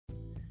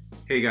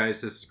Hey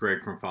guys, this is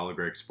Greg from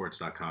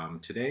followgregsports.com.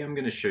 Today I'm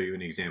going to show you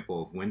an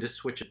example of when to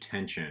switch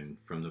attention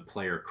from the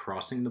player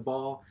crossing the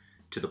ball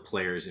to the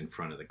players in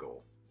front of the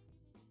goal.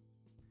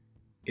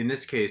 In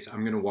this case,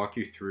 I'm going to walk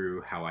you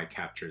through how I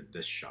captured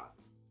this shot.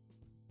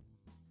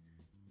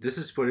 This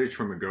is footage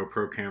from a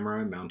GoPro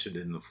camera mounted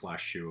in the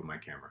flash shoe of my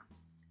camera.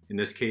 In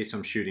this case,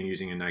 I'm shooting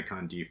using a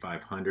Nikon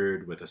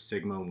D500 with a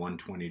Sigma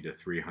 120-300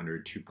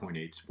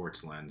 2.8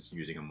 sports lens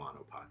using a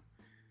monopod.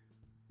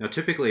 Now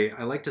typically,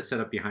 I like to set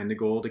up behind the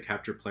goal to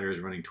capture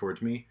players running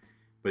towards me,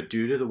 but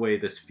due to the way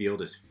this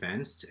field is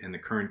fenced and the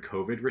current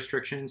COVID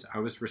restrictions, I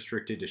was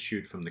restricted to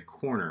shoot from the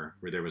corner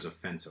where there was a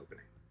fence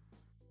opening.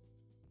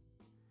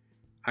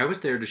 I was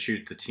there to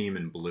shoot the team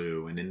in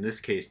blue, and in this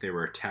case they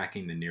were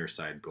attacking the near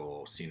side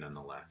goal seen on the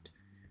left.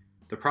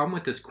 The problem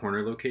with this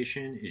corner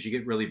location is you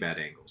get really bad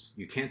angles.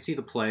 You can't see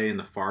the play in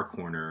the far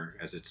corner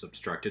as it's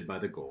obstructed by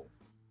the goal.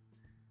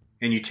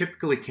 And you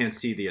typically can't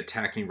see the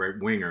attacking right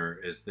winger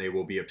as they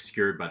will be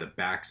obscured by the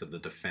backs of the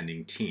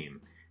defending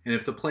team. And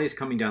if the play is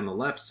coming down the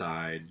left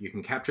side, you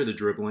can capture the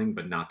dribbling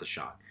but not the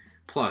shot.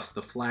 Plus,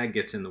 the flag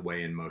gets in the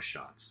way in most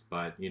shots.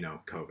 But, you know,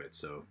 COVID,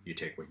 so you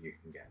take what you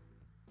can get.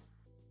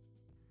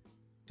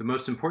 The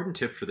most important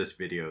tip for this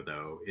video,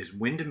 though, is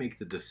when to make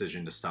the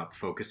decision to stop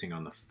focusing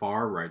on the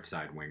far right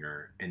side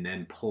winger and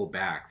then pull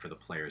back for the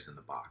players in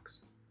the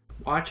box.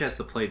 Watch as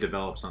the play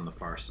develops on the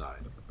far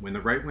side. When the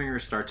right winger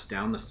starts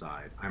down the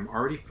side, I'm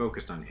already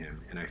focused on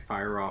him and I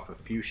fire off a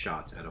few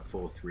shots at a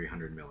full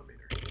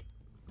 300mm.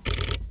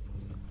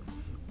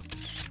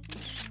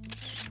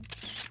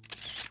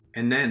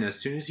 And then, as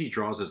soon as he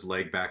draws his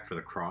leg back for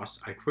the cross,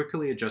 I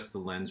quickly adjust the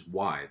lens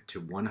wide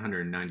to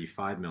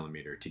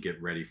 195mm to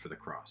get ready for the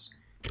cross.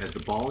 As the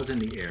ball is in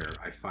the air,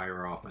 I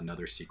fire off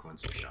another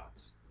sequence of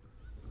shots.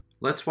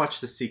 Let's watch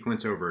the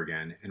sequence over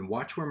again and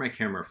watch where my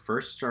camera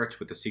first starts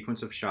with the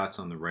sequence of shots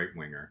on the right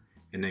winger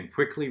and then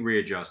quickly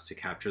readjusts to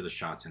capture the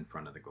shots in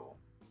front of the goal.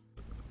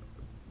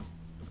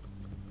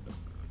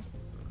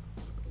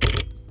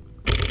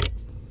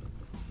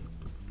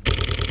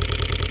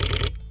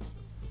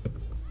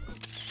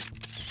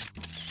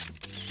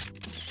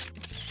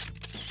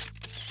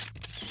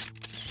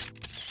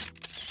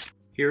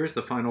 Here is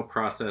the final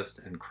processed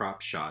and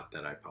cropped shot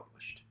that I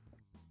published.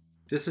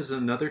 This is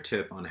another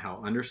tip on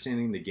how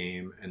understanding the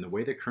game and the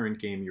way the current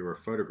game you are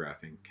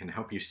photographing can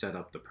help you set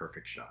up the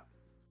perfect shot.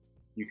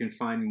 You can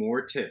find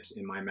more tips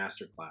in my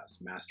masterclass,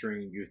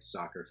 Mastering Youth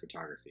Soccer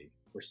Photography,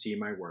 or see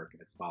my work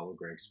at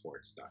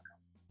followgregsports.com.